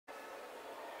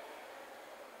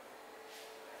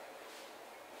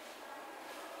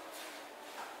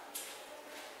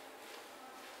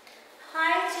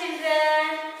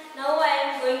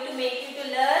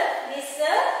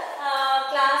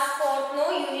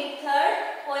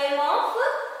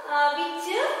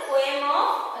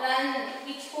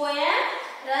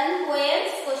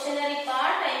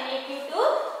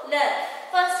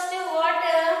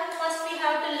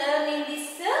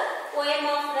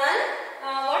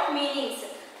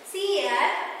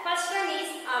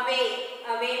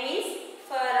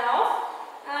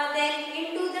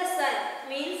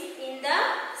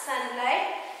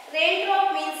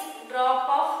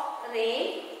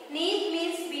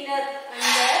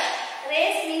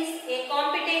Race means a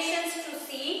competitions to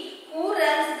see who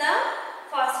runs the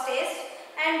fastest.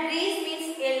 And breeze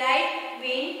means a light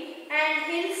wind. And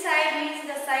hillside means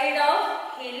the side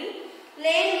of hill.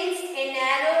 Lane means a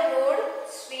narrow road,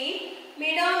 street.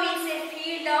 Meadow means a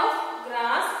field of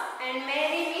grass. And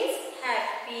merry means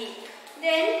happy.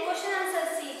 Then question answer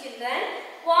C, children.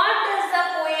 What does the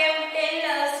poem tell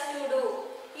us to do?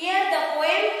 Here the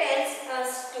poem tells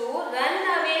us to run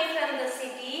away from the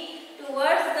city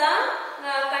towards the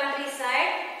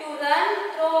countryside, to run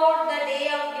throughout the day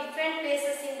of different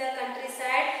places in the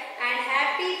countryside, and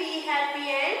be happy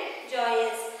and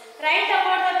joyous. Write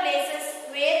about the places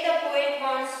where the poet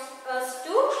wants us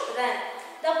to run.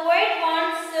 The poet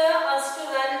wants us to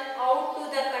run out to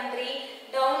the country,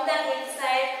 down the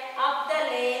hillside, up the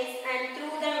lanes, and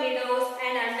through the meadows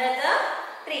and under the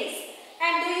trees.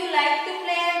 And do you like to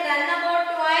play and run about?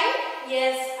 Why?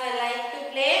 Yes, I like to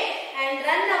play and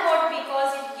run about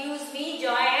because it gives me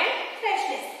joy and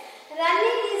freshness.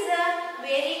 Running is a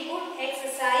very good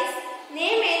exercise.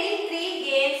 Name any 3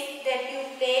 games that you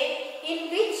play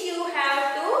in which you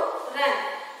have to run.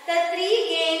 The 3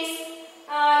 games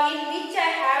in which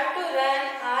I have to run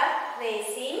are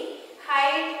racing,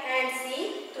 hide and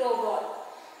seek, throw ball.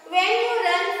 When you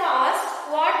run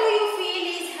fast, what do you feel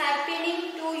is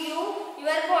happening to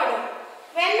your body?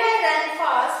 When I run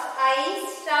fast, I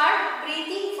start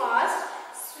breathing fast,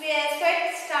 sweat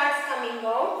starts coming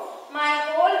out,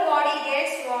 my whole body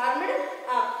gets warmed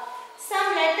up.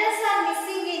 Some letters are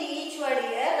missing in each word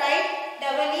here. Write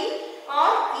double E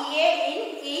or EA in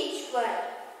each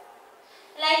word.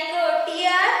 Like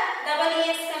TR, double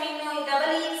E is coming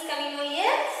over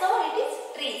here, so it is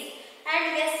trees.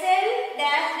 And SL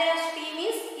dash T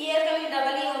means here coming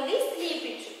double E only, sleep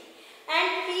it should.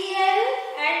 And PL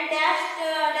and dash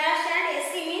and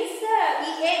SC means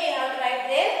EA we have to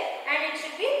write there, and it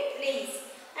should be please.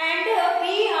 And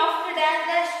B after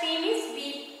dash T means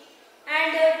beep.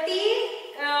 And T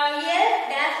here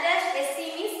dash SC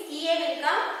means EA will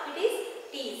come, it is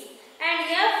teas. And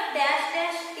F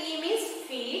dash T means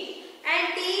feed.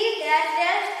 And T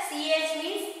dash CH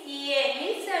means EA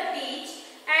means teach.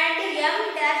 And M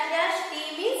dash T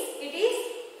means it is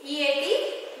EAT,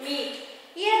 meat.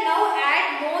 Here now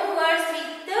add more words with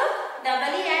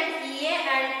double E and EA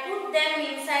and put them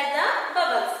inside the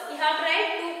bubbles. You have to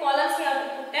write 2 columns you have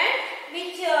to put, and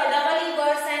which double E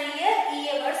words and here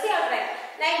EA words you have to write.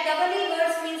 Like double E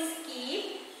words means keep,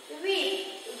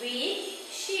 week,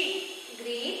 sheep,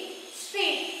 greet,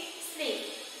 street, sleep.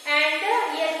 And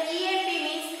here EAP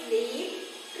means leave,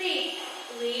 treat,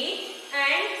 wheat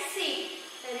and seek,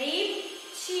 reap,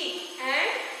 cheat and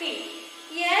feed.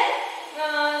 Here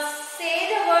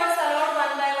say the words aloud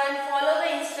one by one, follow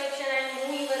the instruction and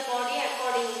move your body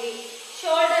accordingly.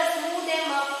 Shoulders, move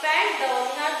them up and down.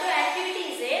 You have to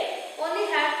activities there. Only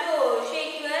have to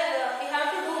shake your, you have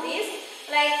to do this.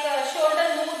 Like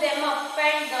shoulder, move them up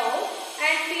and down.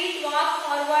 And feet walk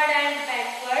forward and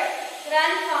backward.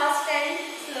 Run fast and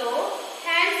slow.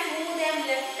 Hands move them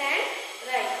left and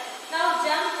right. Now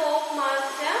jump, hop,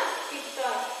 march,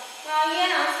 tiptoe. Now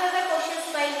here answer the questions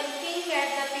by looking at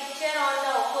the picture on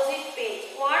the opposite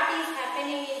page. What is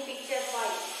happening in picture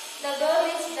 5? The girl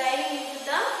is diving into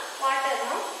the water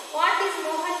now. What is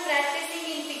Mohan practicing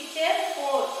in picture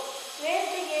 4? Where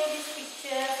they gave this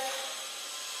picture?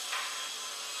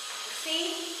 See?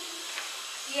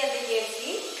 Here they gave,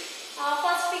 see.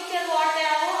 First picture what I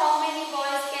have, how many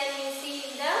boys can you see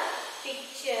in the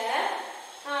picture?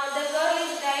 The girl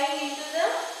is diving into the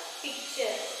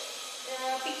picture.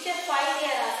 Picture 5 they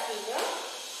are asking.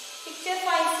 Picture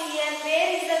 5, see here, where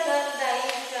is the girl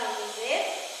diving from? There.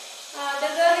 The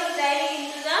girl is diving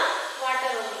into the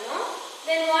water only, no?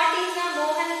 Then what is the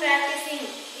Mohan practicing?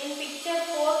 In picture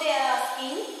 4 they are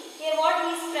asking. Here what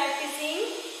he is practicing?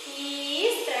 He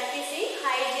is practicing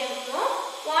high jump, no?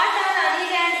 What are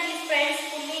Anil and his friends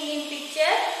pulling in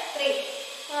picture 3?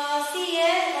 See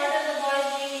here, what are the boys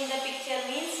doing in the picture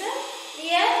means?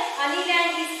 Here Anil and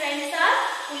his friends are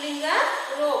pulling a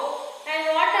rope.